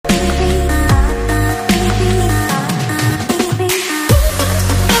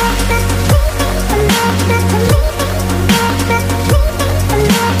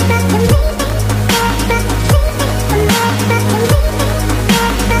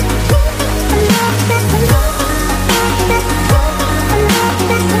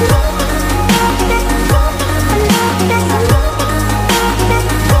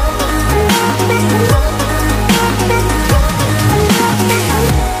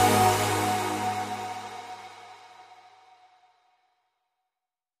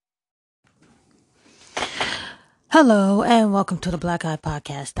Hello and welcome to the Black Eye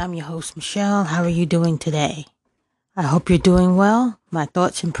Podcast. I'm your host, Michelle. How are you doing today? I hope you're doing well. My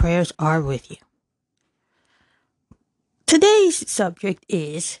thoughts and prayers are with you. Today's subject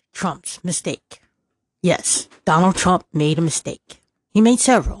is Trump's mistake. Yes, Donald Trump made a mistake. He made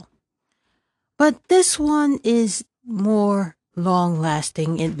several. But this one is more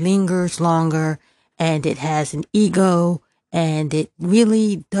long-lasting. It lingers longer and it has an ego and it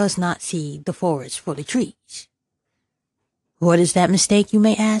really does not see the forest for the trees. What is that mistake, you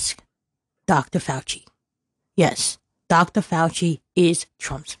may ask? Dr. Fauci. Yes, Dr. Fauci is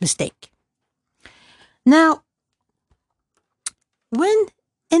Trump's mistake. Now, when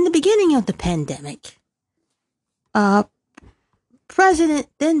in the beginning of the pandemic, President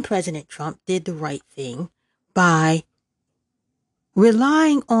Trump did the right thing by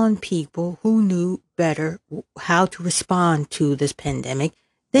relying on people who knew better how to respond to this pandemic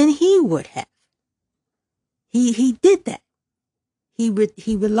than he would have. He did that.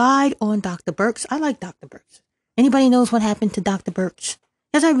 He relied on Dr. Birx. I like Dr. Birx. Anybody knows what happened to Dr. Birx?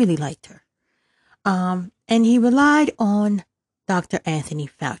 Yes, I really liked her. And he relied on Dr. Anthony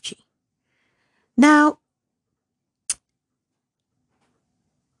Fauci. Now,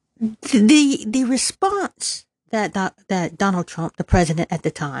 the response that Donald Trump, the president at the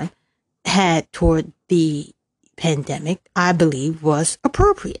time, had toward the pandemic, I believe, was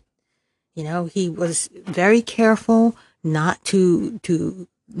appropriate. You know, he was very careful not to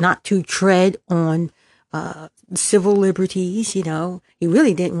tread on civil liberties. You know, he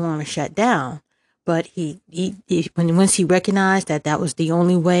really didn't want to shut down, but once he recognized that was the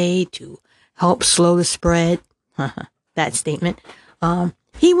only way to help slow the spread, that statement,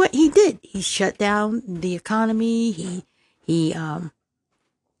 he did. He shut down the economy. He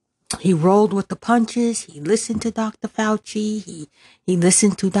rolled with the punches. He listened to Dr. Fauci. He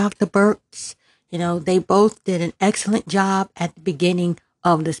listened to Dr. Birx. You know, they both did an excellent job at the beginning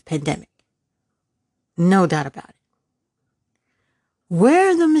of this pandemic. No doubt about it.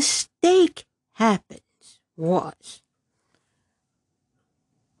 Where the mistake happens was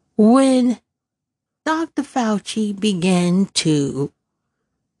when Dr. Fauci began to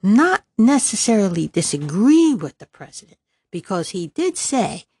not necessarily disagree with the president, because he did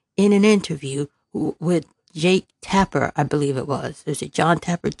say in an interview with Jake Tapper, I believe it was. Is it John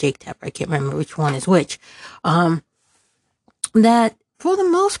Tapper, Jake Tapper? I can't remember which one is which. That for the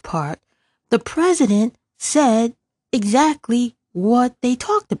most part, the president said exactly what they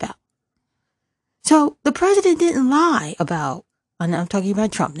talked about. So the president didn't lie about, and I'm talking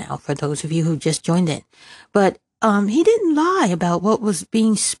about Trump now, for those of you who just joined in, but he didn't lie about what was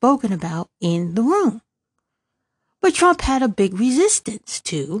being spoken about in the room. But Trump had a big resistance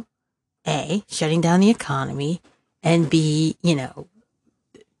to A, shutting down the economy, and B,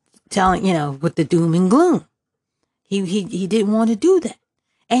 telling, with the doom and gloom. He didn't want to do that.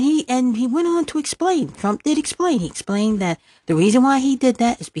 And he went on to explain. Trump did explain. He explained that the reason why he did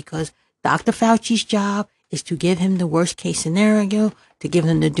that is because Dr. Fauci's job is to give him the worst case scenario, to give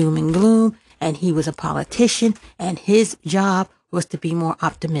him the doom and gloom, and he was a politician, and his job was to be more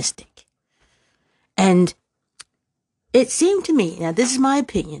optimistic. And it seemed to me, now this is my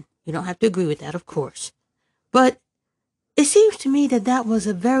opinion, you don't have to agree with that, of course, but it seems to me that was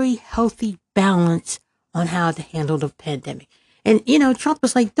a very healthy balance on how to handle the pandemic. And, Trump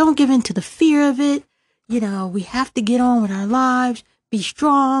was like, don't give in to the fear of it. We have to get on with our lives, be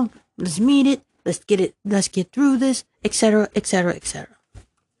strong, let's meet it, let's get through this, etc., etc., etc.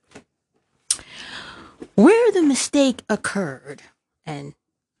 Where the mistake occurred, and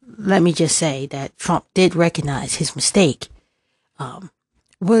let me just say that Trump did recognize his mistake,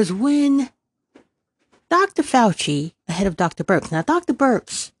 was when Dr. Fauci, ahead of Dr. Birx. Now, Dr.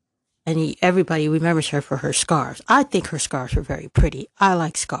 Birx, and everybody remembers her for her scarves. I think her scarves are very pretty. I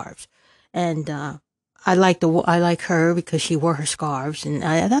like scarves. And I like her because she wore her scarves, and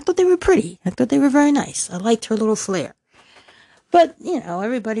I thought they were pretty. I thought they were very nice. I liked her little flair. But,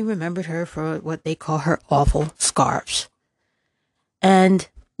 everybody remembered her for what they call her awful scarves. And,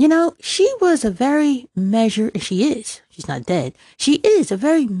 she was a very measured, and she is, she's not dead, she is a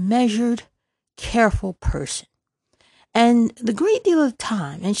very measured, careful person. And the great deal of the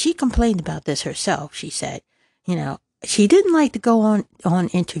time, and she complained about this herself, she said, she didn't like to go on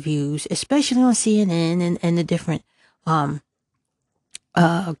interviews, especially on CNN and the different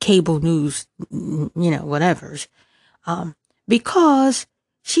cable news, whatevers, because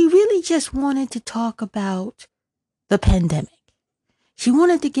she really just wanted to talk about the pandemic. She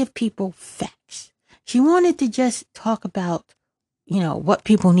wanted to give people facts. She wanted to just talk about, what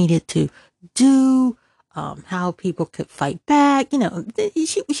people needed to do, how people could fight back.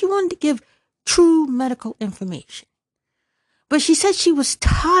 She wanted to give true medical information. But she said she was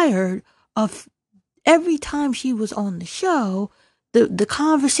tired of every time she was on the show, the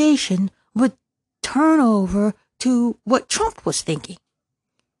conversation would turn over to what Trump was thinking.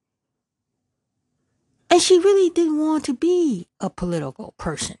 And she really didn't want to be a political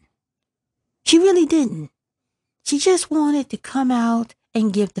person. She really didn't. She just wanted to come out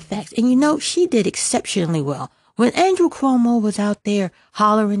and give the facts. And she did exceptionally well. When Andrew Cuomo was out there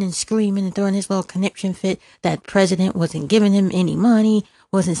hollering and screaming and throwing his little conniption fit that president wasn't giving him any money,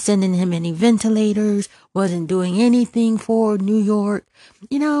 wasn't sending him any ventilators, wasn't doing anything for New York,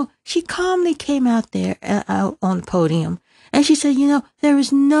 she calmly came out there out on the podium and she said, there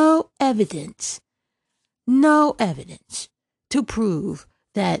is no evidence to prove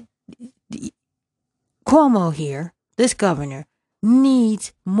that Cuomo here, this governor,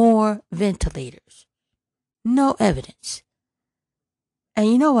 needs more ventilators. No evidence. And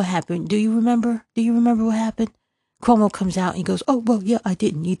you know what happened? Do you remember? What happened? Cuomo comes out and he goes, oh, well, yeah, I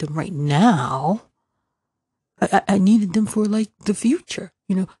didn't need them right now. I needed them for, the future.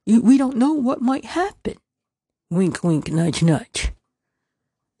 We don't know what might happen. Wink, wink, nudge, nudge.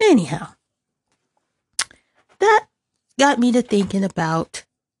 Anyhow, that got me to thinking about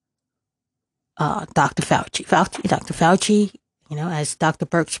Dr. Fauci. Dr. Fauci, as Dr.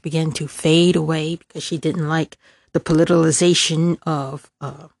 Birx began to fade away because she didn't like the politicalization of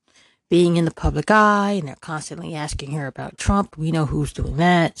being in the public eye, and they're constantly asking her about Trump. We know who's doing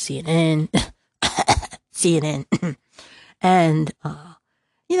that, CNN. And,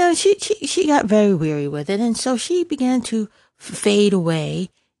 she got very weary with it. And so she began to fade away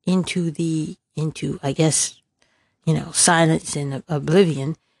into I guess, silence and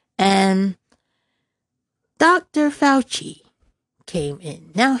oblivion. And Dr. Fauci came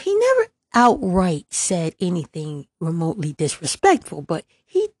in. Now, he never outright said anything remotely disrespectful, but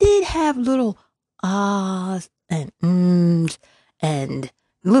he did have little ahs and ums and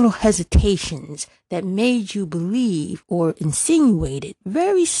little hesitations that made you believe or insinuated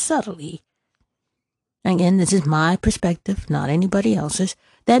very subtly. Again, this is my perspective, not anybody else's,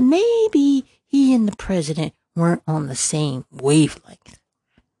 that maybe he and the president weren't on the same wavelength.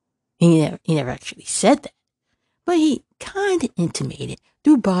 He never actually said that. But he kind of intimated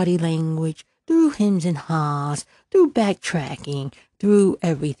through body language, through hems and haws, through backtracking, through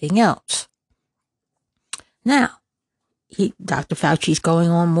everything else. Now, Dr. Fauci's going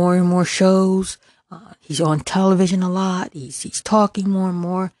on more and more shows. He's on television a lot. He's talking more and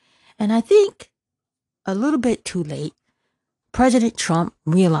more. And I think a little bit too late, President Trump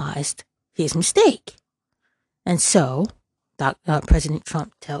realized his mistake. And so, President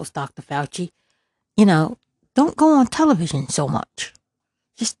Trump tells Dr. Fauci, don't go on television so much.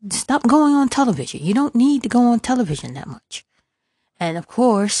 Just stop going on television. You don't need to go on television that much. And of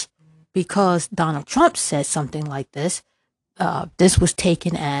course, because Donald Trump said something like this, this was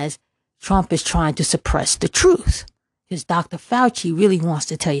taken as Trump is trying to suppress the truth. Because Dr. Fauci really wants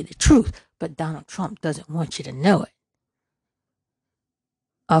to tell you the truth, but Donald Trump doesn't want you to know it.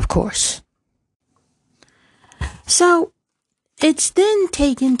 Of course. So, it's then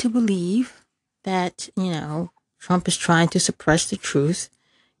taken to believe that, Trump is trying to suppress the truth,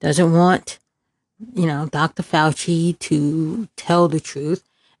 doesn't want, Dr. Fauci to tell the truth.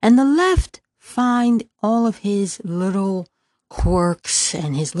 And the left find all of his little quirks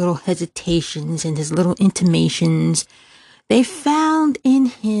and his little hesitations and his little intimations. They found in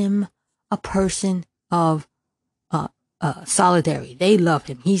him a person of solidarity. They love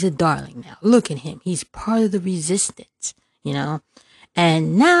him. He's a darling now. Look at him. He's part of the resistance,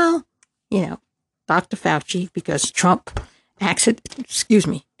 And now, Dr. Fauci, because Trump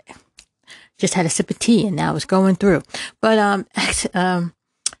just had a sip of tea and now it's going through. But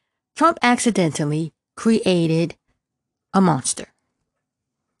Trump accidentally created a monster.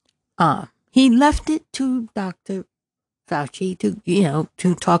 He left it to Dr. Fauci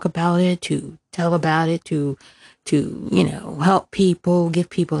to talk about it, to tell about it, to help people, give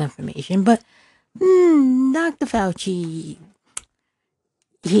people information. But Dr. Fauci,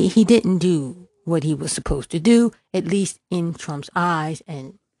 he didn't do what he was supposed to do, at least in Trump's eyes,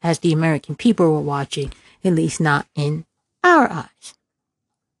 and as the American people were watching, at least not in our eyes.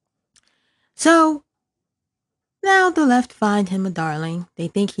 So now the left find him a darling. They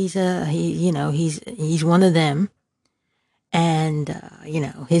think he's one of them. And,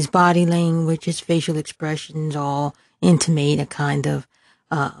 his body language, his facial expressions all intimate a kind of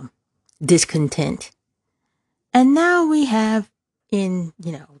discontent. And now we have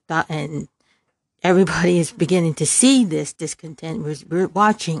everybody is beginning to see this discontent. We're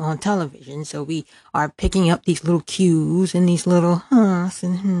watching on television, so we are picking up these little cues and these little huhs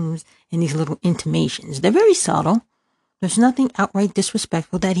and hms and these little intimations. They're very subtle. There's nothing outright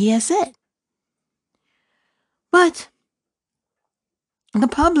disrespectful that he has said. But the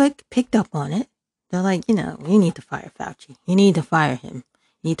public picked up on it. They're like, you need to fire Fauci. You need to fire him.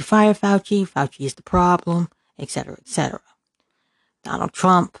 You need to fire Fauci. Fauci is the problem, etc., etc. Donald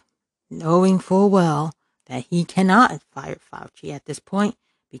Trump, knowing full well that he cannot fire Fauci at this point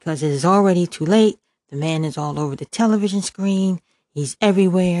because it is already too late. The man is all over the television screen. He's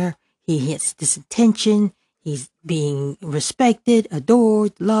everywhere. He gets this attention. He's being respected,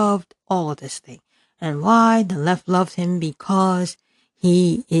 adored, loved, all of this thing. And why? The left loves him because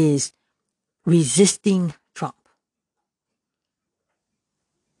he is resisting Trump.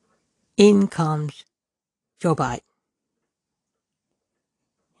 In comes Joe Biden.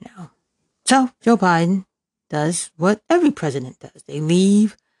 So Joe Biden does what every president does. They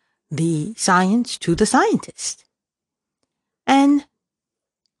leave the science to the scientists. And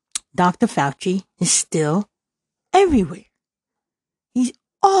Dr. Fauci is still everywhere. He's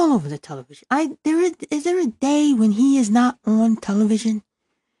all over the television. Is there a day when he is not on television?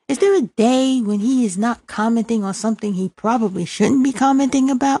 Is there a day when he is not commenting on something he probably shouldn't be commenting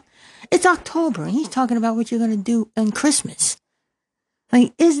about? It's October and he's talking about what you're going to do on Christmas.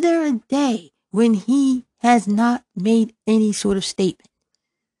 Like, is there a day when he has not made any sort of statement?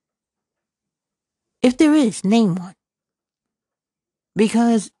 If there is, name one.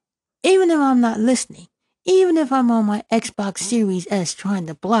 Because even if I'm not listening, even if I'm on my Xbox Series S trying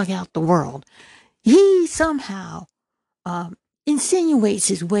to block out the world, he somehow insinuates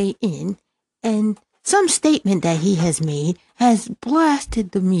his way in, and some statement that he has made has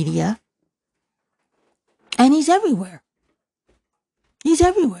blasted the media, and he's everywhere. He's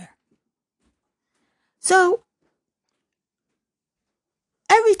everywhere. So,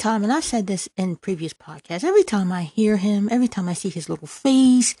 every time, and I've said this in previous podcasts, every time I hear him, every time I see his little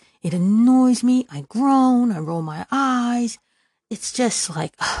face, it annoys me. I groan, I roll my eyes. It's just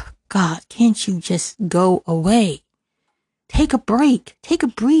like, oh, God, can't you just go away? Take a break. Take a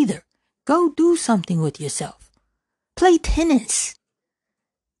breather. Go do something with yourself. Play tennis.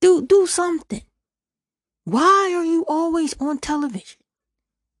 Do something. Why are you always on television?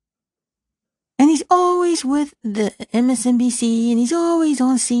 And he's always with the MSNBC, and he's always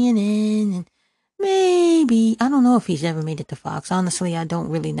on CNN, and maybe, I don't know if he's ever made it to Fox. Honestly, I don't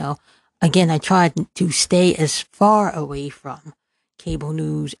really know. Again, I tried to stay as far away from cable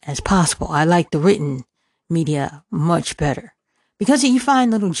news as possible. I like the written media much better because you find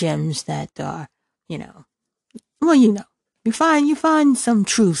little gems that are, you find some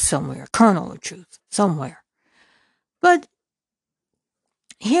truth somewhere, kernel of truth somewhere. But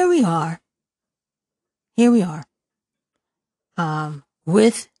here we are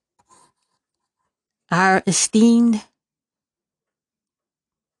with our esteemed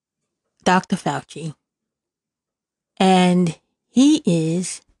Dr. Fauci, and he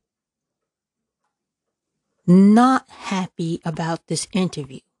is not happy about this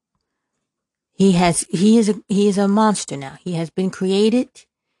interview. He is a monster now. He has been created.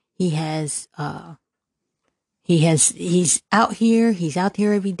 He's out here. He's out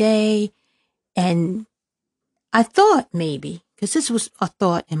here every day. And I thought maybe, because this was a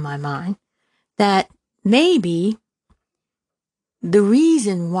thought in my mind, that maybe the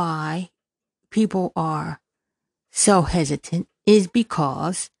reason why people are so hesitant is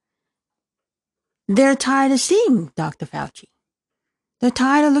because they're tired of seeing Dr. Fauci. They're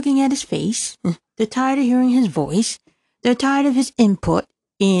tired of looking at his face. They're tired of hearing his voice. They're tired of his input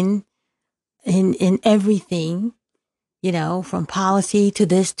in everything, from policy to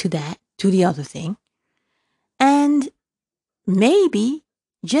this, to that, to the other thing. And maybe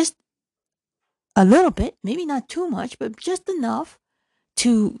just a little bit, maybe not too much, but just enough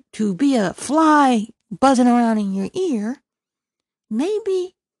to be a fly buzzing around in your ear.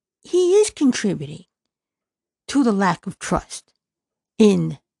 Maybe he is contributing to the lack of trust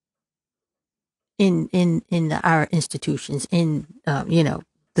in our institutions, in the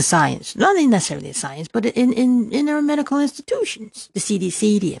science, not necessarily the science, but in our medical institutions, the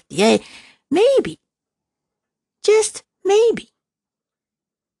CDC, the FDA, maybe, just maybe.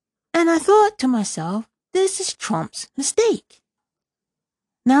 And I thought to myself, this is Trump's mistake.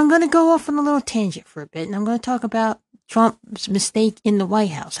 Now I'm going to go off on a little tangent for a bit, and I'm going to talk about Trump's mistake in the White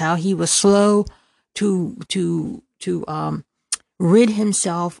House, how he was slow to rid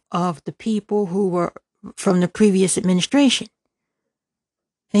himself of the people who were from the previous administration.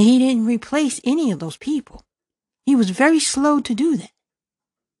 And he didn't replace any of those people. He was very slow to do that.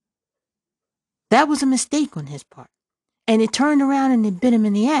 That was a mistake on his part. And it turned around and it bit him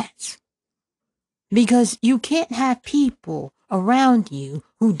in the ass. Because you can't have people around you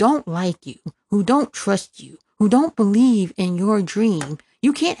who don't like you, who don't trust you, who don't believe in your dream.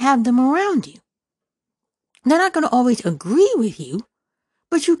 You can't have them around you. They're not going to always agree with you,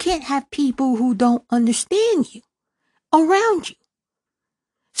 but you can't have people who don't understand you around you.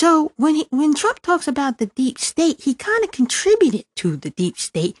 So when Trump talks about the deep state, he kind of contributed to the deep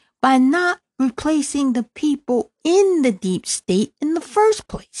state by not replacing the people in the deep state in the first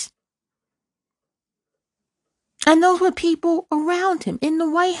place. And those were people around him in the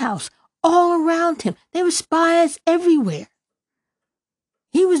White House, all around him. There were spies everywhere.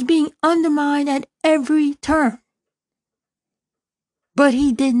 He was being undermined at every turn. But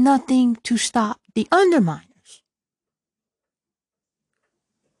he did nothing to stop the underminers.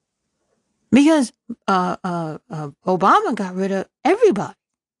 Because Obama got rid of everybody.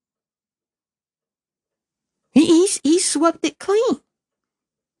 He swept it clean.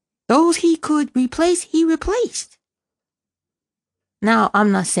 Those he could replace, he replaced. Now,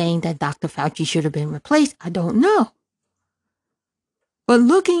 I'm not saying that Dr. Fauci should have been replaced. I don't know. But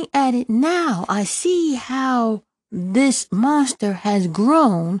looking at it now, I see how this monster has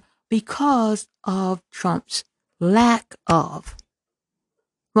grown because of Trump's lack of.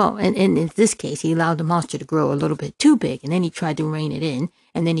 Well, and in this case, he allowed the monster to grow a little bit too big, and then he tried to rein it in,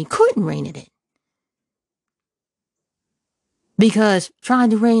 and then he couldn't rein it in. Because trying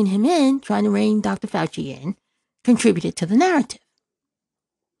to rein Dr. Fauci in, contributed to the narrative.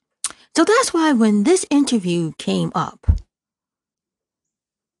 So that's why when this interview came up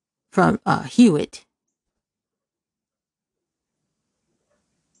from Hewitt,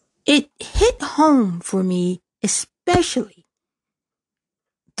 it hit home for me, especially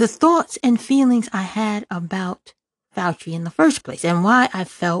the thoughts and feelings I had about Fauci in the first place and why I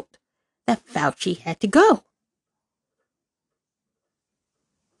felt that Fauci had to go.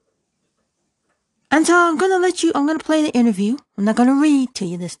 And so I'm going to play the interview. I'm not going to read to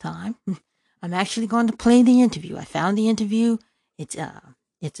you this time. I'm actually going to play the interview. I found the interview. It's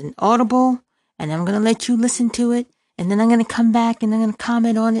an Audible, and I'm going to let you listen to it. And then I'm going to come back and I'm going to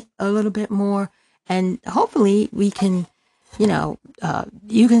comment on it a little bit more. And hopefully we can, you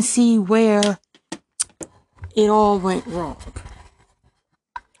can see where it all went wrong.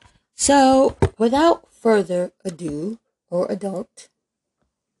 So without further ado or don't,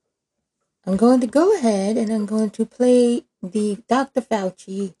 I'm going to go ahead and I'm going to play the Dr.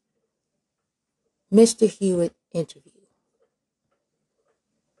 Fauci, Mr. Hewitt interview.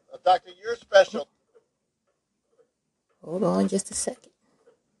 Doctor, you're special. Hold on just a second.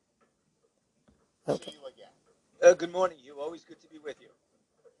 Okay. See you again. Good morning, Hugh. Always good to be with you.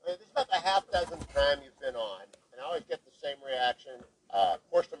 This is about the half-dozen time you've been on, and I always get the same reaction. A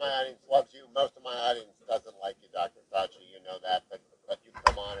portion of my audience loves you. Most of my audience doesn't like you, Dr. Fauci. You know that, but you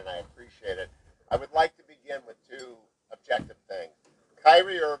come on, and I appreciate it. I would like to begin with two objective things.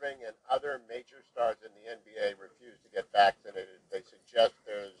 Kyrie Irving and other major stars in the NBA refuse to get vaccinated. They suggest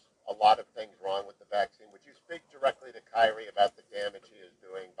there's a lot of things wrong with the vaccine. Would you speak directly to Kyrie about the damage he is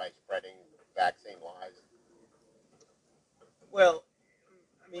doing by spreading vaccine lies? Well,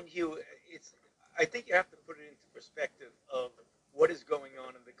 I mean, Hugh, I think you have to put it into perspective of what is going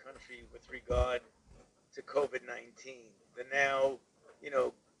on in the country with regard to COVID-19. The now,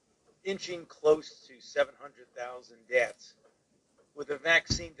 inching close to 700,000 deaths with a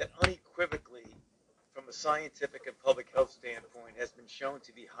vaccine that unequivocally, from a scientific and public health standpoint, has been shown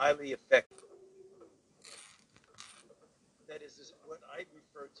to be highly effective. That is what I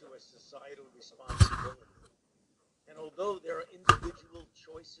refer to as societal responsibility. And although there are individual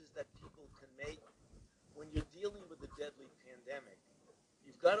choices that people can make, when you're dealing with a deadly pandemic,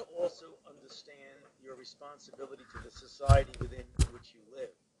 you've got to also understand your responsibility to the society within which you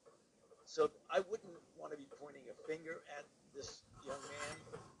live. So I wouldn't want to be pointing a finger at this young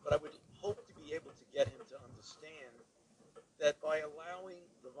man, but I would hope to be able to get him to understand that by allowing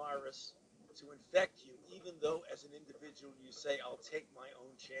the virus to infect you, even though as an individual you say, I'll take my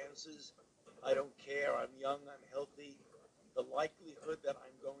own chances, I don't care, I'm young, I'm healthy, the likelihood that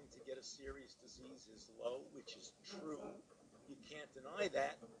I'm going to get a serious disease is low, which is true. You can't deny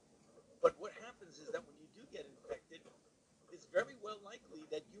that. But what happens is that when you do get infected, it's very well likely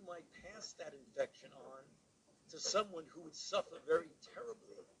that you might pass that infection on to someone who would suffer very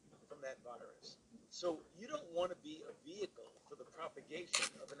terribly from that virus. So you don't want to be a vehicle for the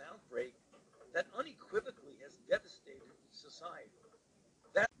propagation of an outbreak that unequivocally has devastated society.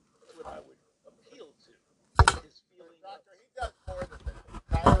 That's what I would appeal to. His feeling. Doctor, he does more than that.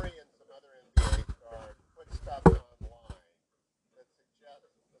 Kyrie and some other NBA stars put stuff online that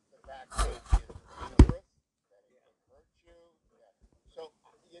suggests that the vaccine is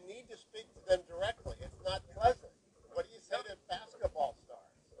need to speak to them directly. It's not pleasant. What do you say to basketball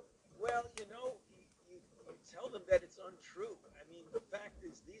stars? Well, you tell them that it's untrue. I mean, the fact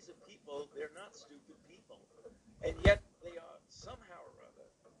is, these are people, they're not stupid people. And yet, they are somehow or other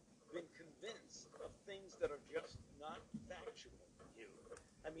been convinced of things that are just not factual. You,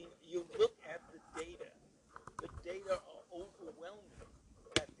 I mean, you look at the data. The data are overwhelming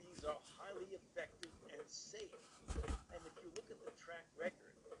that these are highly effective and safe. And if you look at the track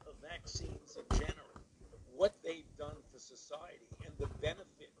record of vaccines in general, what they've done for society and the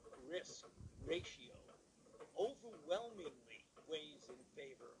benefit risk ratio overwhelmingly weighs in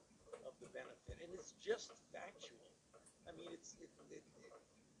favor of the benefit. And it's just factual. I mean,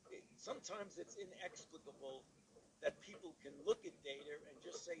 sometimes it's inexplicable that people can look at data and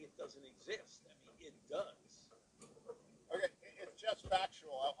just say it doesn't exist. I mean, it does. Okay, it's just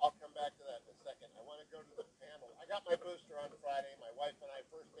factual. I'll come back to that in a second. I want to go to the panel. I got my booster on Friday. My wife and I,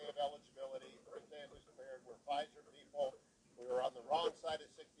 first day of eligibility, first day it was cleared. We're Pfizer people. We were on the wrong side of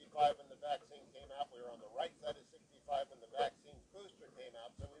 65 when the vaccine came out. We were on the right side of 65 when the vaccine booster came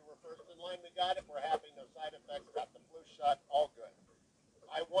out. So we were first in line. We got it. We're happy. No side effects. Got the flu shot. All good.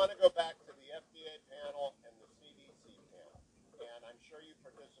 I want to go back to the FDA panel and the CDC panel. And I'm sure you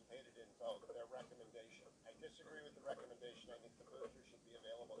participated in both, their recommendation. I disagree with the recommendation. I think the booster should be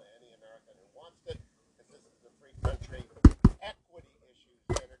available to any American who wants it, because this is a free country. Equity issues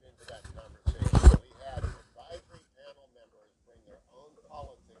entered into that conversation. We had advisory panel members bring their own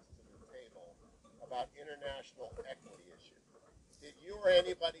politics to the table about international equity issues. Did you or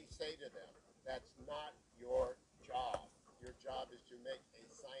anybody say to them, that's not your job? Your job is to make a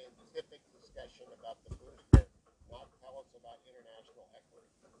scientific discussion about the booster, not tell us about international equity.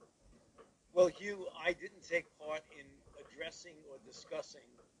 Well, Hugh, I didn't take part in addressing or discussing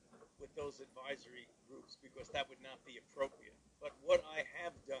with those advisory groups because that would not be appropriate. But what I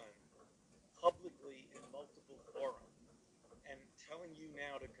have done publicly in multiple fora and telling you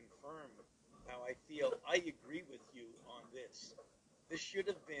now to confirm how I feel, I agree with you on this. This should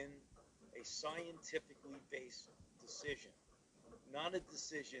have been a scientifically based decision, not a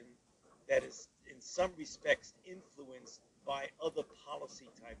decision that is in some respects influenced by other policy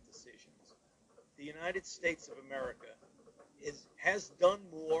type decisions. The United States of America has done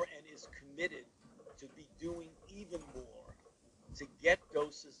more and is committed to be doing even more to get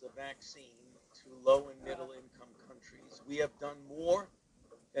doses of vaccine to low and middle income countries. We have done more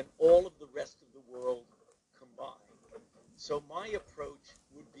than all of the rest of the world combined. So my approach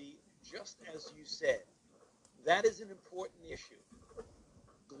would be just as you said. That is an important issue.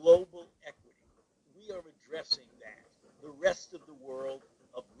 Global equity. We are addressing that. The rest of the world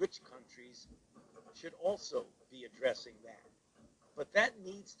of rich countries should also be addressing that. But that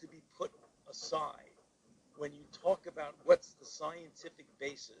needs to be put aside when you talk about what's the scientific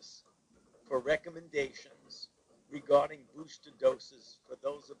basis for recommendations regarding booster doses for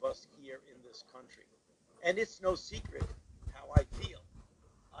those of us here in this country. And it's no secret how I feel.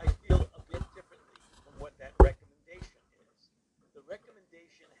 I feel a bit differently from what that recommendation is. The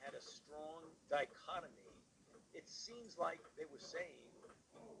recommendation had a strong dichotomy. It seems like they were saying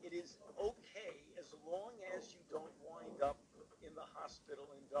it is okay as long as you don't wind up in the hospital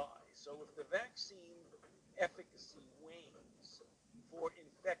and die. So if the vaccine efficacy wanes for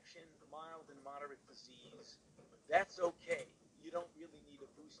infection, mild and moderate disease, that's okay. You don't really need a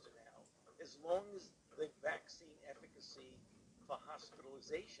booster now, as long as the vaccine efficacy for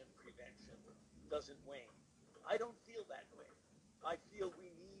hospitalization prevention doesn't wane. I don't feel that way. I feel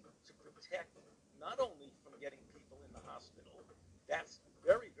we need to protect not only from getting people in the hospital, that's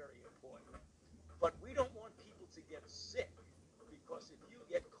very, very important, but we don't want people to get sick, because if you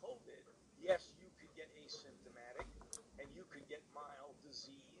get COVID, yes, you could get asymptomatic and you could get mild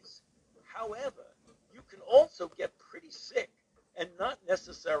disease. However, you can also get pretty sick and not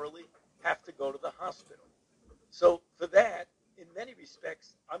necessarily have to go to the hospital. So for that, in many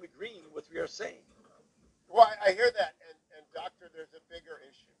respects, I'm agreeing with what you're saying. Well, I hear that, and doctor, there's a bigger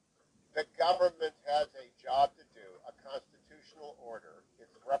issue. The government has a job to do, a constitutional order.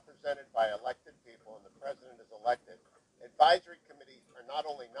 It's represented by elected people, and the president is elected. Advisory committees are not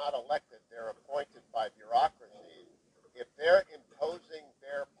only not elected, they're appointed by bureaucracies. If they're imposing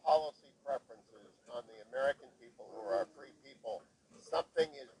their policy preferences on the American people, who are free people,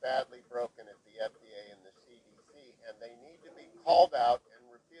 something is badly broken at the FDA and the CDC, and they need to be called out and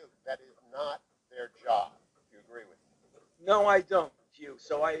rebuked. That is not their job. Do you agree with me? No, I don't, Hugh.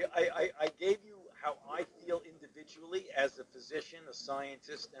 So I gave you how I feel individually as a physician, a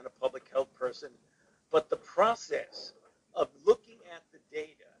scientist, and a public health person. But the process of looking at the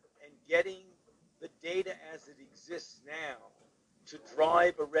data and getting the data as it exists now to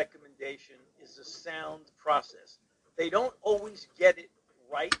drive a recommendation is a sound process. They don't always get it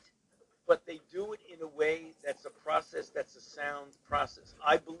right, but they do it in a way that's a process that's a sound process.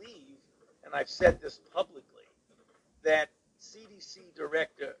 I believe, and I've said this publicly, that CDC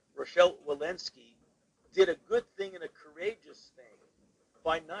Director Rochelle Walensky did a good thing and a courageous thing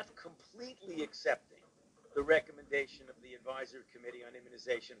by not completely accepting the recommendation of the Advisory Committee on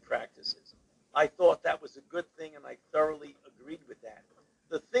Immunization Practices. I thought that was a good thing, and I thoroughly agreed with that.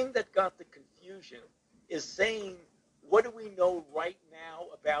 The thing that got the confusion is saying, what do we know right now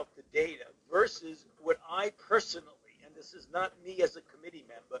about the data versus what I personally, and this is not me as a committee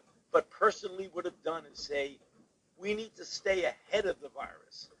member, but personally would have done is say, we need to stay ahead of the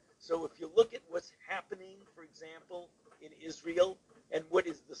virus. So if you look at what's happening, for example, in Israel, and what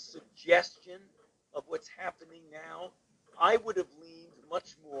is the suggestion of what's happening now, I would have leaned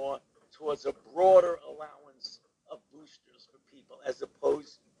much more towards a broader allowance of boosters for people as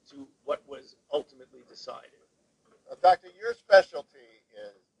opposed to what was ultimately decided. Doctor, your specialty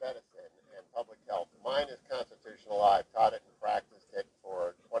is medicine and public health. Mine is constitutional law. I've taught it and practiced it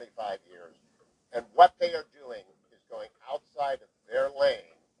for 25 years. And what they are doing is going outside of their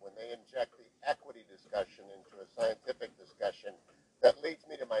lane when they inject the equity discussion into a scientific discussion. That leads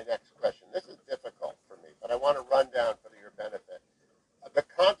me to my next question. This is difficult for me, but I want to run down for your benefit. The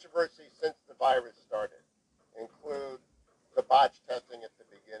controversy since the virus started include the botch testing at the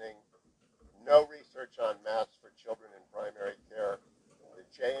beginning, no research on masks for children in primary care, the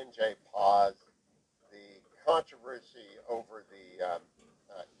J&J pause, the controversy over the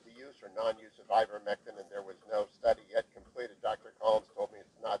use or non-use of ivermectin, and there was no study yet completed. Dr. Collins told me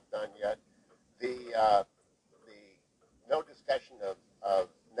it's not done yet. The no discussion of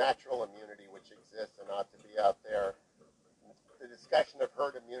natural immunity, which exists and ought to be out there. The discussion of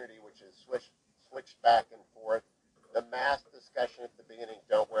herd immunity, which is switched back and forth. The mask discussion at the beginning,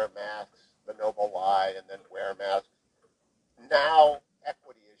 don't wear masks, the noble lie, and then wear masks. Now,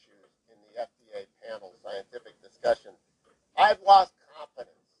 equity issues in the FDA panel scientific discussion. I've lost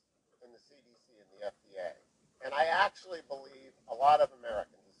confidence in the CDC and the FDA. And I actually believe a lot of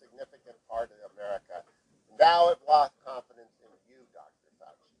Americans, a significant part of America, now have lost confidence in you, Dr.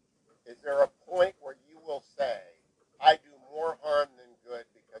 Fauci. Is there a point where you will say, I do more harm than good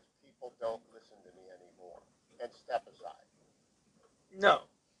because people don't listen to me anymore, and step aside? No,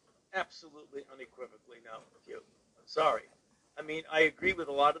 absolutely, unequivocally, no, Hugh. Sorry. I mean, I agree with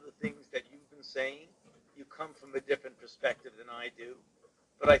a lot of the things that you've been saying. You come from a different perspective than I do.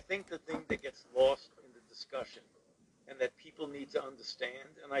 But I think the thing that gets lost in the discussion and that people need to understand,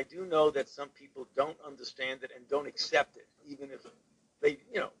 and I do know that some people don't understand it and don't accept it, even if they,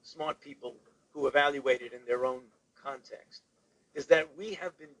 smart people who evaluate it in their own context, is that we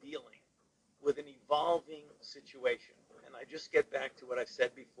have been dealing with an evolving situation. And I just get back to what I've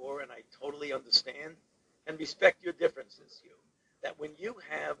said before, and I totally understand and respect your differences, Hugh, that when you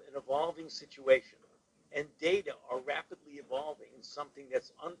have an evolving situation and data are rapidly evolving in something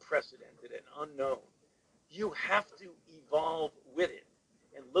that's unprecedented and unknown, you have to evolve with it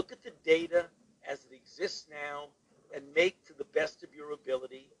and look at the data as it exists now and make, to the best of your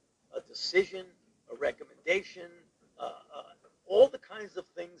ability, a decision, a recommendation, all the kinds of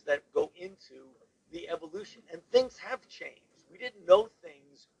things that go into the evolution. And things have changed. We didn't know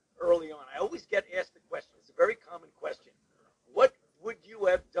things early on. I always get asked the question. It's a very common question. What would you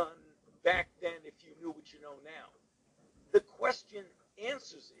have done back then if you knew what you know now? The question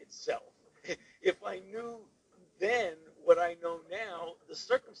answers itself. If I knew then what I know now, the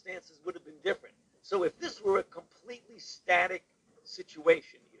circumstances would have been different. So if this were a completely static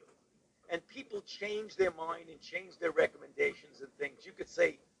situation, and people change their mind and change their recommendations and things, you could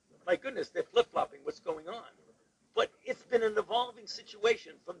say, my goodness, they're flip-flopping. What's going on? But it's been an evolving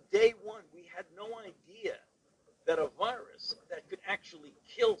situation. From day one, we had no idea that a virus that could actually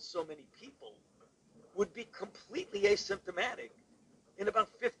kill so many people would be completely asymptomatic in about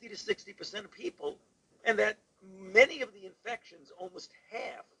 50 to 60% of people, and that many of the infections, almost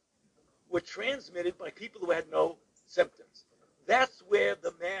half, were transmitted by people who had no symptoms. That's where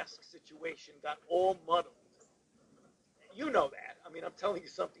the mask situation got all muddled. You know that. I mean, I'm telling you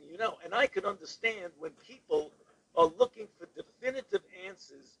something you know. And I could understand when people are looking for definitive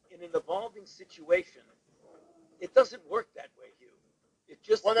answers in an evolving situation. It doesn't work that way, Hugh. It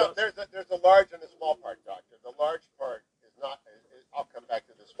just no, there's a large and a small part, Doctor. The large part is not, I'll come back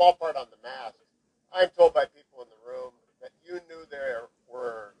to the small part on the mask. I'm told by people in the room that you knew there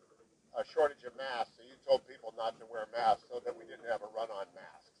were a shortage of masks, so you told people not to wear masks so that we didn't have a run on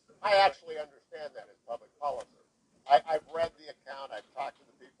masks. I actually understand that as public policy. I've read the account. I've talked to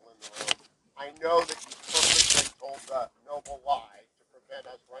the people in the room. I know that you purposely told the noble lie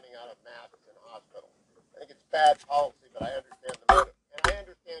bad policy, but I understand the motive. And I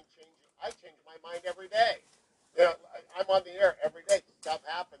understand changing. I change my mind every day. You know, I'm on the air every day. Stuff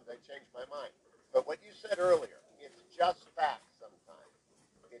happens. I change my mind. But what you said earlier, it's just facts sometimes.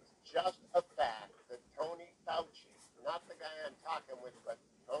 It's just a fact that Tony Fauci, not the guy I'm talking with, but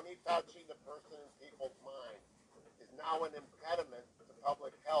Tony Fauci, the person in people's mind, is now an impediment to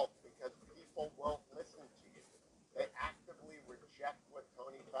public health because people won't listen to you. They actively reject what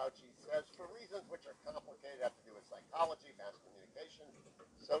Tony Fauci says for reasons which are complicated, have to do with psychology, mass communication,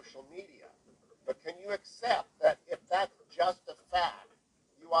 social media. But can you accept that if that's just a fact,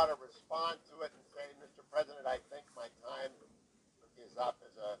 you ought to respond to it and say, Mr. President, I think my time is up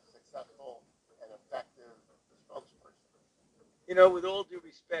as a successful and effective spokesperson? You know, with all due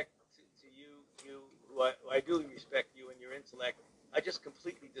respect to you, who I do respect you and your intellect, I just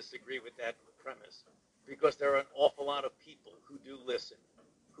completely disagree with that premise because there are an awful lot of people who do listen,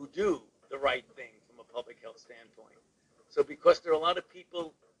 who do the right thing from a public health standpoint. So because there are a lot of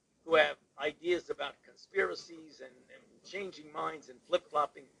people who have ideas about conspiracies and changing minds and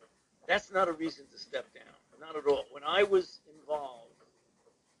flip-flopping, that's not a reason to step down. Not at all. When I was involved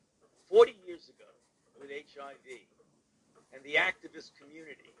 40 years ago with HIV and the activist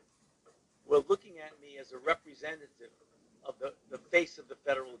community were looking at me as a representative of the face of the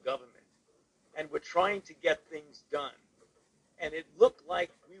federal government and were trying to get things done. And it looked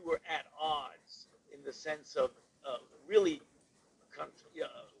like we were at odds in the sense of really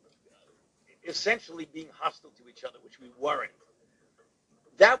essentially being hostile to each other, which we weren't.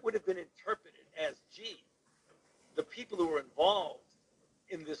 That would have been interpreted as, gee, the people who were involved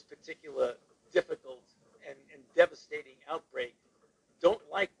in this particular difficult and devastating outbreak don't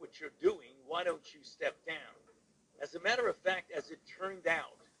like what you're doing. Why don't you step down? As a matter of fact, as it turned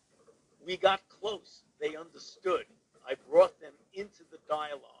out, we got close. They understood. I brought them into the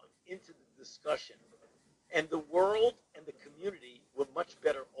dialogue, into the discussion. And the world and the community were much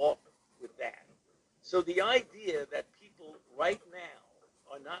better off with that. So the idea that people right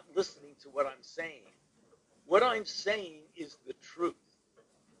now are not listening to what I'm saying is the truth.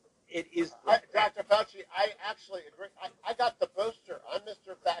 It is Dr. Fauci, I actually agree. I got the booster. I'm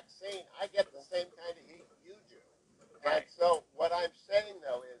Mr. Vaccine. I get the same kind of heat you do. Right. And so what I'm saying,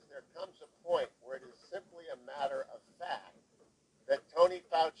 though, is there comes a point where it is simply a matter of fact that Tony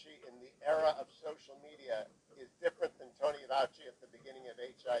Fauci in the era of social media is different than Tony Fauci at the beginning of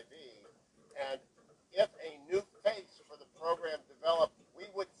HIV. And if a new face for the program developed, we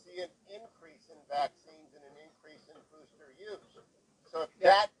would see an increase in vaccines and an increase in booster use. So if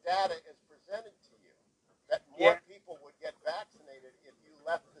that data is presented to you, that more people would get vaccinated if you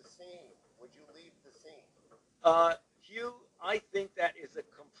left the scene, would you leave the scene? Hugh, I think that is a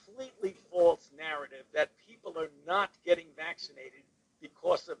completely false narrative that people are not getting vaccinated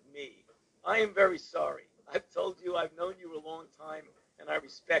because of me. I am very sorry. I've told you I've known you a long time and I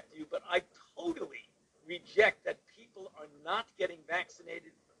respect you, but I totally reject that people are not getting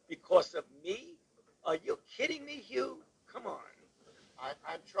vaccinated because of me. Are you kidding me, Hugh? Come on.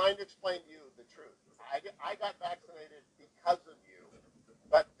 I'm trying to explain to you the truth. I got vaccinated because of you,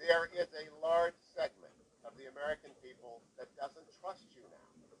 but there is a large segment of the American people that doesn't trust you now,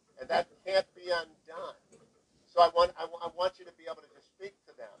 and that can't be undone. So I want you to be able to just speak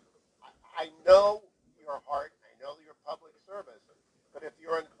to them. I know your heart, I know your public service, but if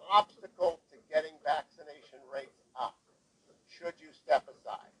you're an obstacle to getting vaccination rates up, should you step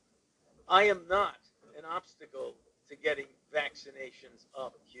aside? I am not an obstacle to getting vaccinations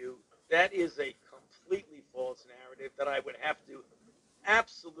up, Hugh. That is a completely false narrative that I would have to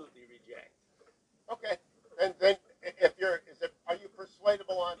absolutely reject. Okay. And then if are you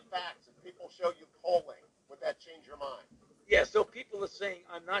persuadable on facts? If people show you polling, would that change your mind? Yeah, so people are saying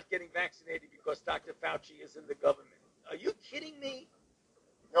I'm not getting vaccinated because Dr. Fauci is in the government. Are you kidding me?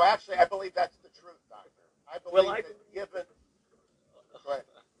 No, actually, I believe that's the truth, doctor. I believe that given... Go ahead.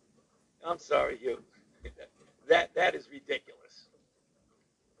 I'm sorry, Hugh. That is ridiculous.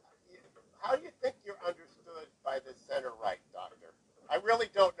 How do you think you're understood by the center right, doctor? I really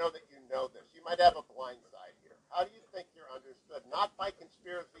don't know that you know this. You might have a blind side here. How do you think you're understood? Not by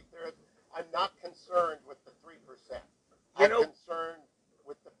conspiracy theorists. I'm not concerned with the 3%. I'm concerned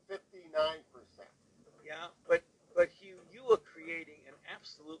with the 59%. Yeah, but Hugh, you are creating an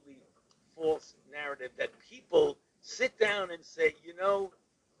absolutely false narrative that people sit down and say,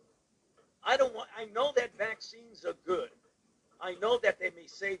 I know that vaccines are good. I know that they may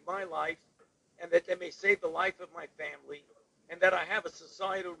save my life and that they may save the life of my family and that I have a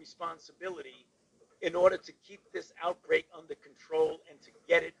societal responsibility in order to keep this outbreak under control and to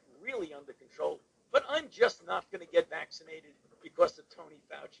get it really under control. But I'm just not going to get vaccinated because of Tony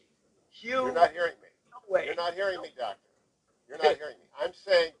Fauci. Hugh, you're not hearing me. No way. You're not hearing me, doctor. You're not hearing me. I'm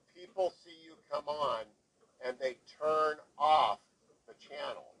saying people see you come on and they turn off the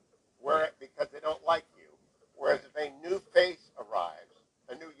channel because they don't like you. Whereas if a new face arrives,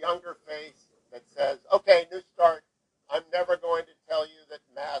 a new younger face that says, okay, new start, I'm never going to tell you that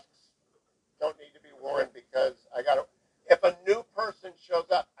masks don't need to be worn because I got to. If a new person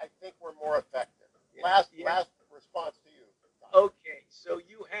shows up, I think we're more effective. Last response to you. Okay, so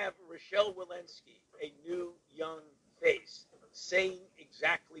you have Rochelle Walensky, a new young face, saying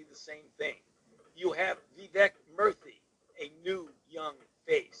exactly the same thing. You have Vivek Murthy, a new young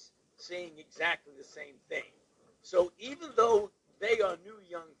face, saying exactly the same thing. So even though they are new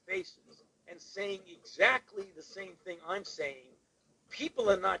young faces and saying exactly the same thing I'm saying, people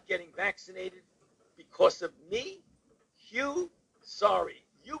are not getting vaccinated because of me. Hugh, sorry,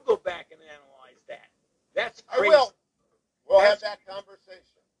 you go back and analyze that. That's I crazy. will. We'll have that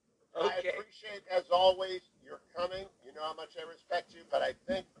conversation. Okay. I appreciate, as always, your coming. You know how much I respect you, but I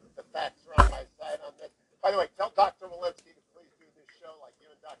think the facts are on my side on this. By the way, tell Dr. Walensky to please do this show like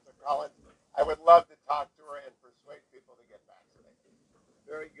you and Dr. Collins. I would love to talk to her and persuade people to get vaccinated.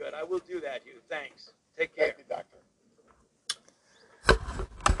 Very good. I will do that, Hugh. Thanks. Take care. Thank you, Doctor.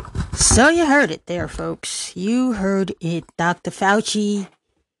 So you heard it there, folks. You heard it. Dr. Fauci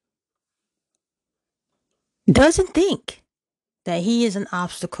doesn't think that he is an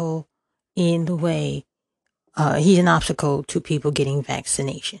obstacle in the way. He's an obstacle to people getting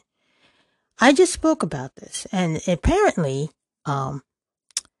vaccination. I just spoke about this, and apparently, Mr.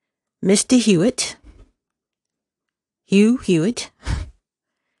 Hugh Hewitt,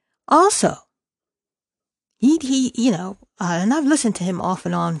 also, and I've listened to him off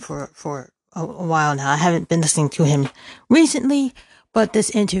and on for a while now. I haven't been listening to him recently, but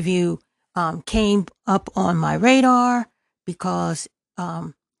this interview came up on my radar because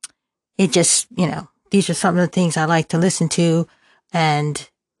it just, these are some of the things I like to listen to, and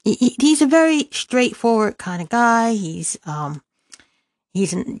he's a very straightforward kind of guy. He's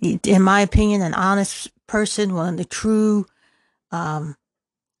in my opinion, an honest person, one of the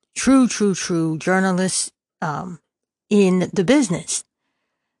true journalists in the business.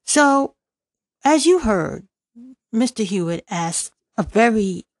 So, as you heard, Mr. Hewitt asked a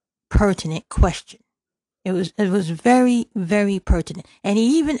very pertinent question. It was very, very pertinent. And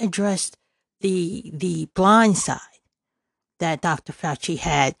he even addressed the blind side that Dr. Fauci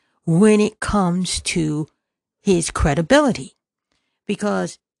had when it comes to his credibility.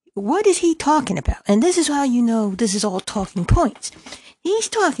 Because what is he talking about? And this is how you know this is all talking points. He's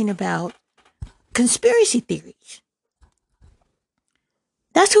talking about conspiracy theories.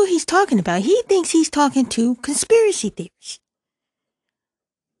 That's who he's talking about. He thinks he's talking to conspiracy theories.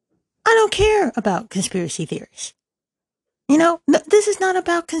 I don't care about conspiracy theories. This is not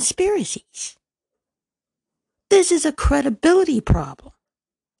about conspiracies. This is a credibility problem.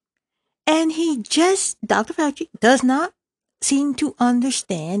 And Dr. Fauci does not seem to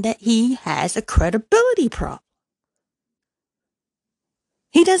understand that he has a credibility problem.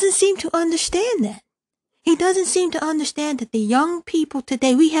 He doesn't seem to understand that. He doesn't seem to understand that the young people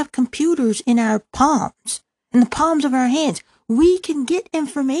today, we have computers in our palms, in the palms of our hands. We can get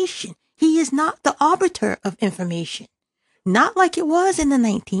information. He is not the arbiter of information. Not like it was in the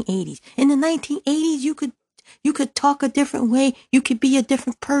 1980s. In the 1980s, you could talk a different way. You could be a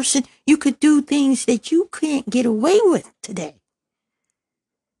different person. You could do things that you can't get away with today.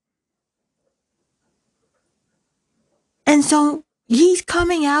 And so he's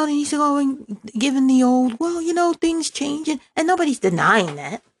coming out and he's going, giving the old, things changing. And nobody's denying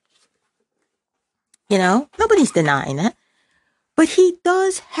that. Nobody's denying that. But he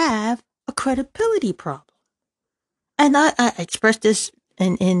does have a credibility problem. And I expressed this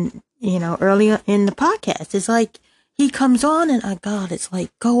in earlier in the podcast. It's like he comes on and God, it's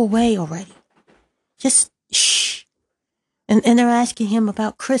like, go away already. Just shh. And they're asking him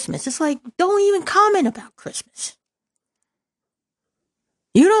about Christmas. It's like, don't even comment about Christmas.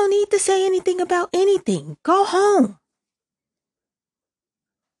 You don't need to say anything about anything. Go home.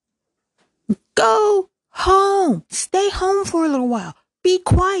 Go home. Stay home for a little while. Be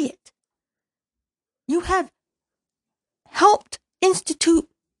quiet. You have helped institute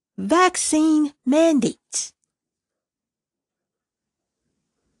vaccine mandates.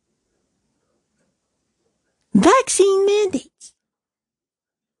 Vaccine mandates.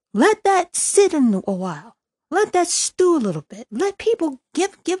 Let that sit in a while. Let that stew a little bit. Let people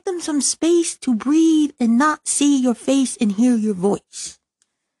give them some space to breathe and not see your face and hear your voice.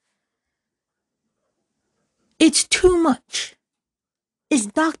 It's too much. It's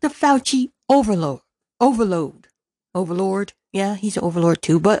Dr. Fauci overload. Overlord. Yeah, he's an overlord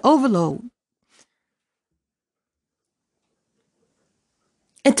too, but overload.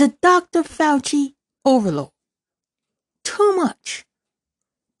 It's a Dr. Fauci overload. Too much.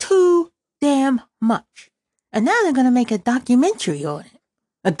 Too damn much. And now they're going to make a documentary on it.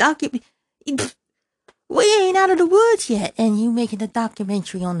 We ain't out of the woods yet, and you making a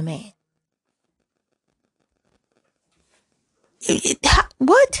documentary on the man.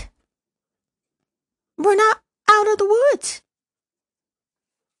 What? We're not out of the woods.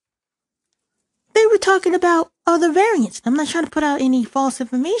 They were talking about other variants. I'm not trying to put out any false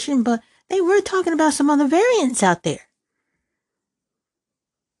information, but they were talking about some other variants out there.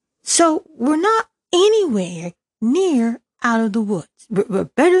 So we're not anywhere near out of the woods. We're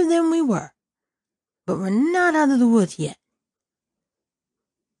better than we were, but we're not out of the woods yet.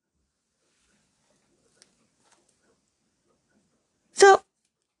 So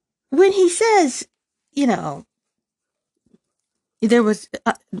when he says, there was,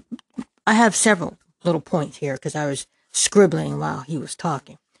 I have several little points here because I was scribbling while he was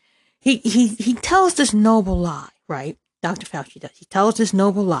talking. He tells this noble lie, right? Dr. Fauci does. He tells this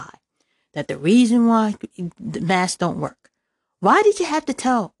noble lie that the reason why the masks don't work. Why did you have to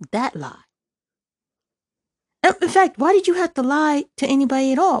tell that lie? In fact, why did you have to lie to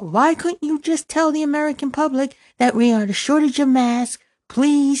anybody at all? Why couldn't you just tell the American public that we are in a shortage of masks?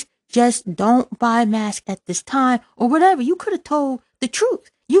 Please just don't buy masks at this time or whatever. You could have told the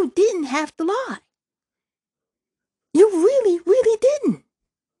truth. You didn't have to lie. You really, really didn't.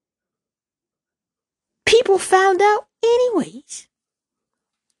 People found out anyways.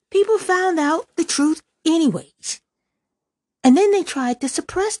 People found out the truth anyways. And then they tried to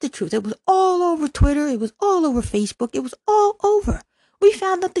suppress the truth. It was all over Twitter. It was all over Facebook. It was all over. We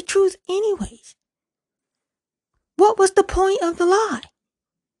found out the truth anyways. What was the point of the lie?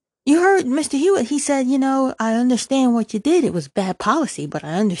 You heard Mr. Hewitt. He said, I understand what you did. It was bad policy, but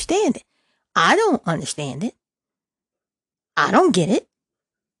I understand it. I don't understand it. I don't get it.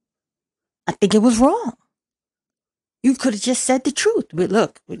 I think it was wrong. You could have just said the truth. But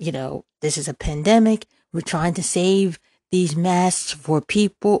look, this is a pandemic. We're trying to save these masks for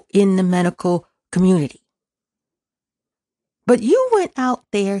people in the medical community. But he went out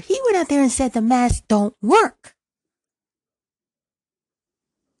there and said the masks don't work.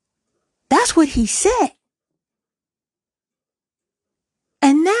 That's what he said.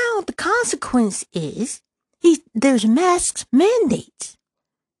 And now the consequence is there's masks mandates.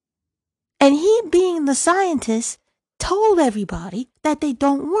 And he, being the scientist, told everybody that they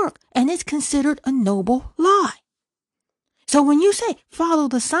don't work. And it's considered a noble lie. So when you say follow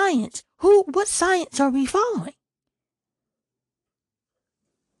the science, what science are we following?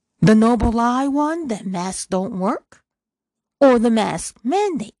 The noble lie one that masks don't work? Or the mask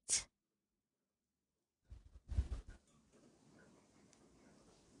mandates?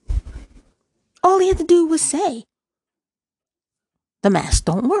 All he had to do was say the masks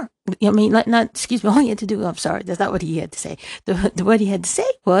don't work. All he had to do, I'm sorry, that's not what he had to say. What he had to say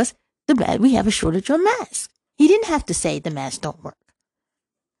was, we have a shortage of masks. He didn't have to say the masks don't work.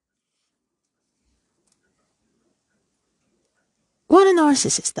 What a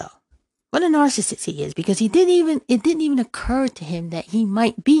narcissist, though. What a narcissist he is, because it didn't even occur to him that he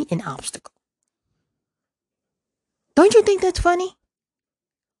might be an obstacle. Don't you think that's funny?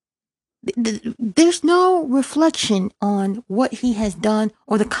 There's no reflection on what he has done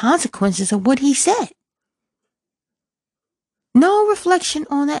or the consequences of what he said. No reflection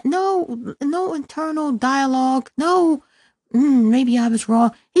on that. No internal dialogue. No, maybe I was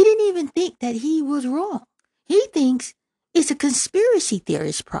wrong. He didn't even think that he was wrong. He thinks it's a conspiracy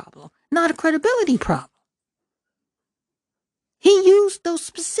theorist problem, not a credibility problem. He used those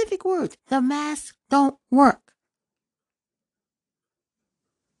specific words. The masks don't work.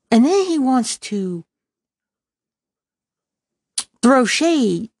 And then he wants to throw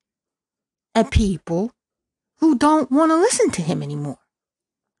shade at people who don't want to listen to him anymore.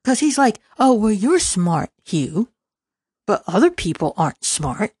 Because he's like, oh, well, you're smart, Hugh, but other people aren't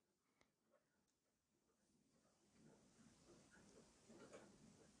smart.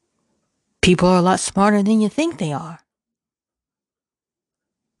 People are a lot smarter than you think they are.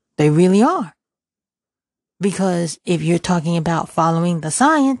 They really are. Because if you're talking about following the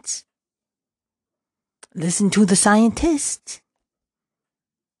science, listen to the scientists.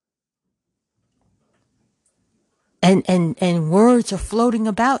 And words are floating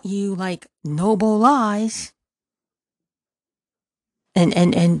about you like noble lies.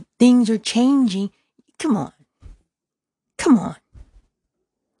 And things are changing. Come on.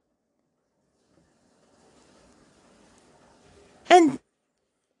 And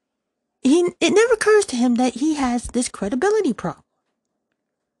it never occurs to him that he has this credibility problem.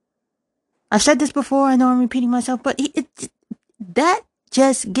 I've said this before. I know I'm repeating myself, but that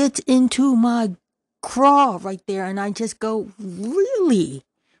just gets into my craw right there, and I just go, really?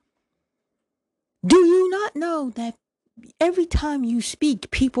 Do you not know that every time you speak,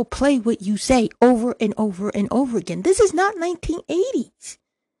 people play what you say over and over and over again? This is not 1980s.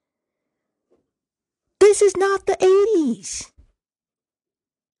 This is not the 80s.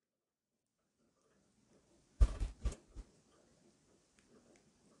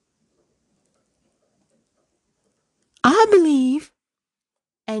 I believe,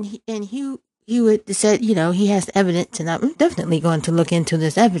 and Hewitt said, he has evidence, and I'm definitely going to look into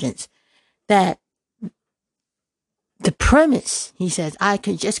this evidence, that the premise, he says, I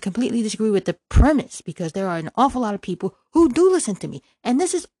could just completely disagree with the premise, because there are an awful lot of people who do listen to me. And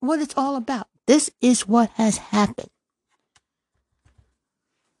this is what it's all about. This is what has happened.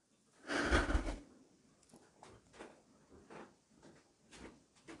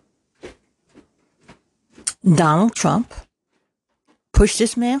 Donald Trump pushed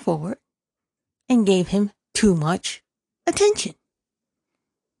this man forward and gave him too much attention.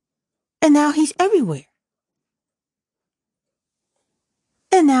 And now he's everywhere.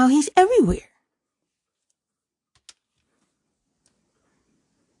 And now he's everywhere.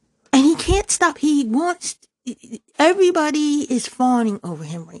 And he can't stop. Everybody is fawning over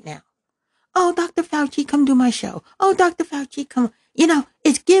him right now. Oh, Dr. Fauci, come do my show. Oh, Dr. Fauci, come.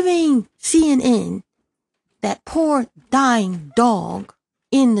 It's giving CNN, that poor dying dog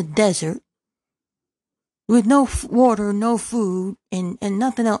in the desert with no water, no food, and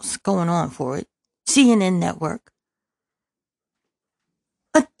nothing else going on for it. CNN network.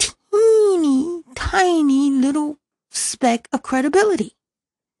 A teeny, tiny little speck of credibility.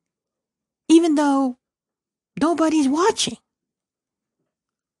 Even though nobody's watching.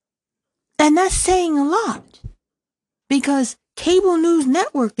 And that's saying a lot. Because cable news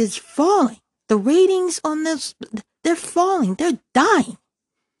network is falling. The ratings on this, they're falling. They're dying.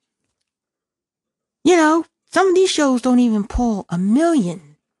 Some of these shows don't even pull 1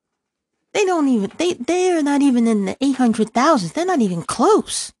 million. They're not even in the 800,000s. They're not even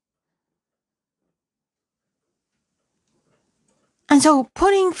close. And so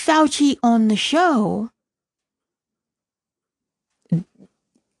putting Fauci on the show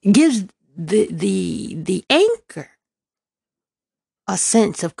gives the anchor a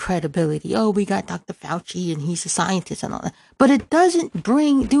sense of credibility. Oh, we got Dr. Fauci and he's a scientist and all that. But it doesn't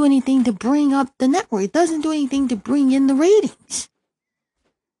do anything to bring up the network. It doesn't do anything to bring in the ratings.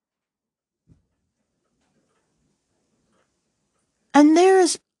 And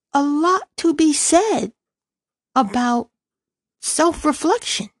there's a lot to be said about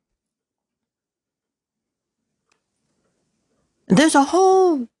self-reflection. There's a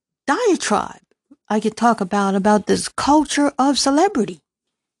whole diatribe I could talk about this culture of celebrity.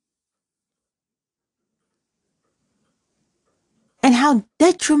 And how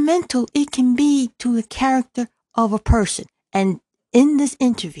detrimental it can be to the character of a person. And in this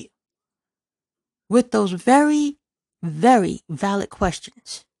interview, with those very, very valid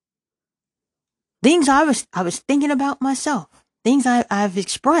questions, things I was thinking about myself, things I've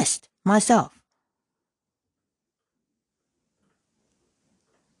expressed myself.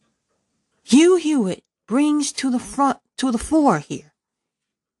 Hugh Hewitt brings to the fore here,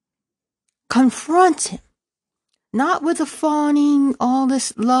 confronts him, not with a fawning, all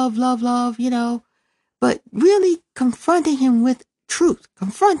this love, but really confronting him with truth,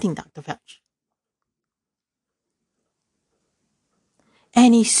 confronting Dr. Fauci.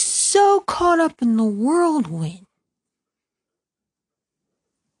 And he's so caught up in the whirlwind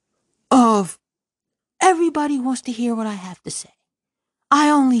of everybody wants to hear what I have to say. I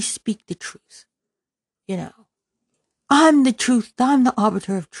only speak the truth. I'm the truth. I'm the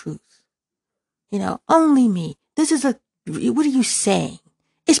arbiter of truth. Only me. What are you saying?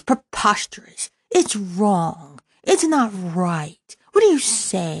 It's preposterous. It's wrong. It's not right. What are you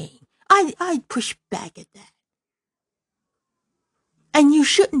saying? I push back at that. And you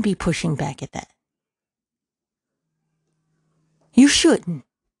shouldn't be pushing back at that. You shouldn't.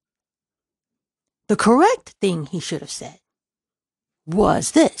 The correct thing he should have said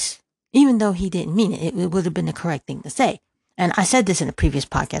was this. Even though he didn't mean it, it would have been the correct thing to say. And I said this in a previous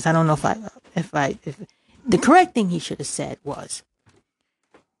podcast. I don't know if the correct thing he should have said was,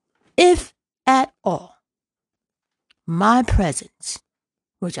 if at all, my presence,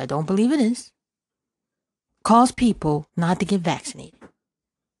 which I don't believe it is, cause people not to get vaccinated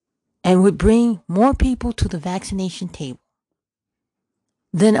and would bring more people to the vaccination table,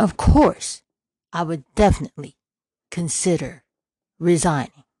 then of course I would definitely consider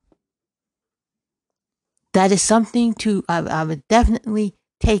resigning. That is something I would definitely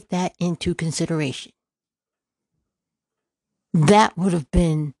take that into consideration. That would have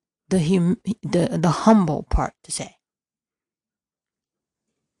been the humble part to say.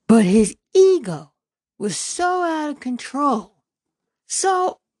 But his ego was so out of control,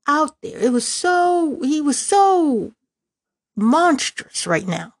 so out there. He was so monstrous right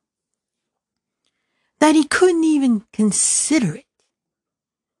now that he couldn't even consider it.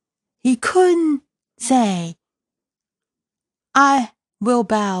 He couldn't say, I will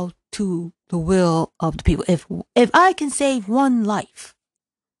bow to the will of the people. If I can save one life,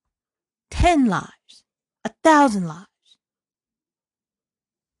 10 lives, 1,000 lives,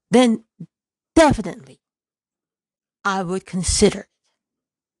 then definitely I would consider it.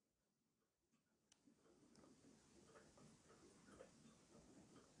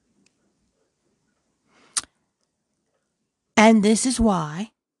 And this is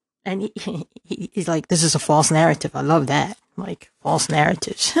why, and he's like, this is a false narrative. I love that. Like, false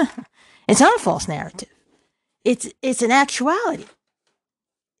narratives. It's not a false narrative. It's an actuality.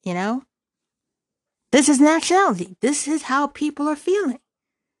 You know? This is an actuality. This is how people are feeling.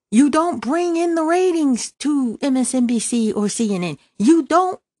 You don't bring in the ratings to MSNBC or CNN.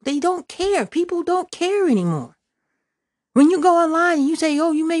 They don't care. People don't care anymore. When you go online and you say,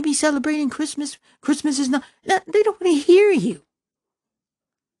 oh, you may be celebrating Christmas. Christmas is not, they don't want to hear you.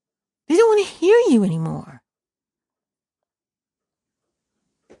 They don't want to hear you anymore.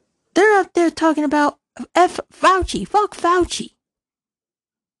 They're out there talking about Fauci. Fuck Fauci.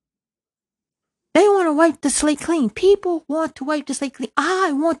 They want to wipe the slate clean. People want to wipe the slate clean.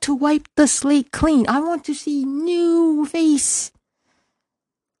 I want to wipe the slate clean. I want to see new face.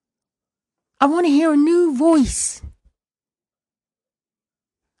 I want to hear a new voice.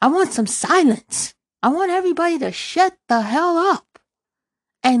 I want some silence. I want everybody to shut the hell up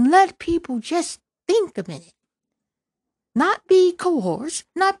and let people just think a minute. Not be coerced,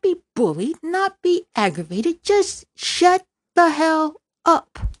 not be bullied, not be aggravated. Just shut the hell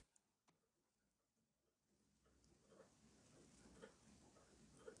up.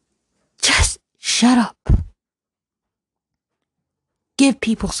 Just shut up. Give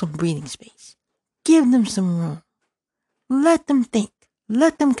people some breathing space. Give them some room. Let them think.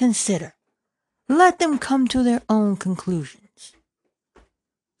 Let them consider. Let them come to their own conclusions.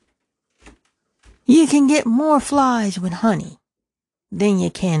 You can get more flies with honey than you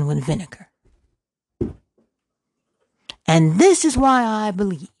can with vinegar. And this is why I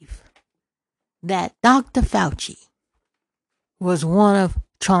believe that Dr. Fauci was one of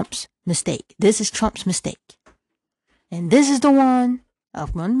Trump's mistakes. This is Trump's mistake. And this is the one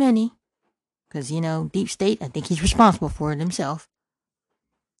of many, because, deep state, I think he's responsible for it himself.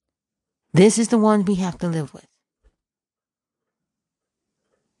 This is the one we have to live with.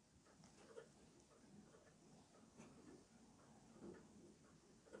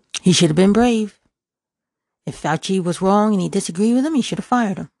 He should have been brave. If Fauci was wrong and he disagreed with him, he should have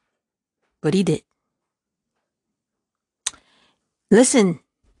fired him. But he did. Listen,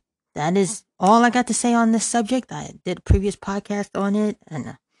 that is all I got to say on this subject. I did a previous podcast on it,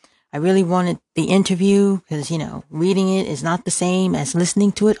 and I really wanted the interview because, reading it is not the same as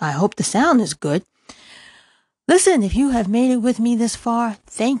listening to it. I hope the sound is good. Listen, if you have made it with me this far,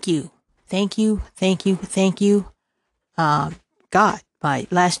 thank you. Thank you, thank you, thank you. God, my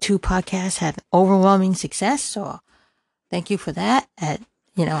last 2 podcasts had overwhelming success, so thank you for that. I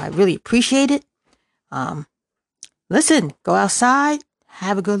really appreciate it. Listen, go outside,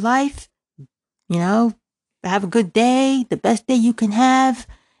 have a good life, have a good day, the best day you can have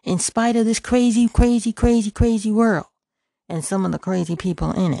in spite of this crazy, crazy, crazy, crazy world and some of the crazy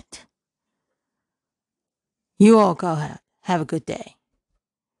people in it. You all go ahead, have a good day.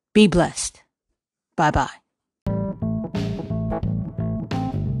 Be blessed. Bye-bye.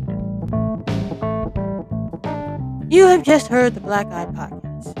 You have just heard the Black Eye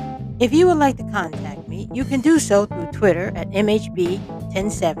Podcast. If you would like to contact me, you can do so through Twitter at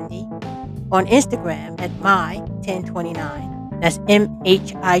MHB1070, on Instagram at My1029, that's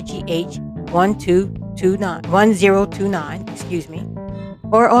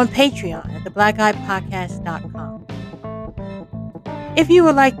MHIGH1029, or on Patreon at theblackeyepodcast.com. If you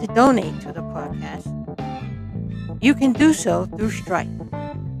would like to donate to the podcast, you can do so through Stripe.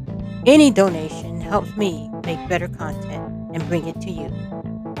 Any donation helps me make better content and bring it to you.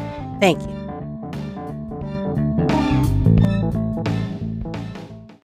 Thank you.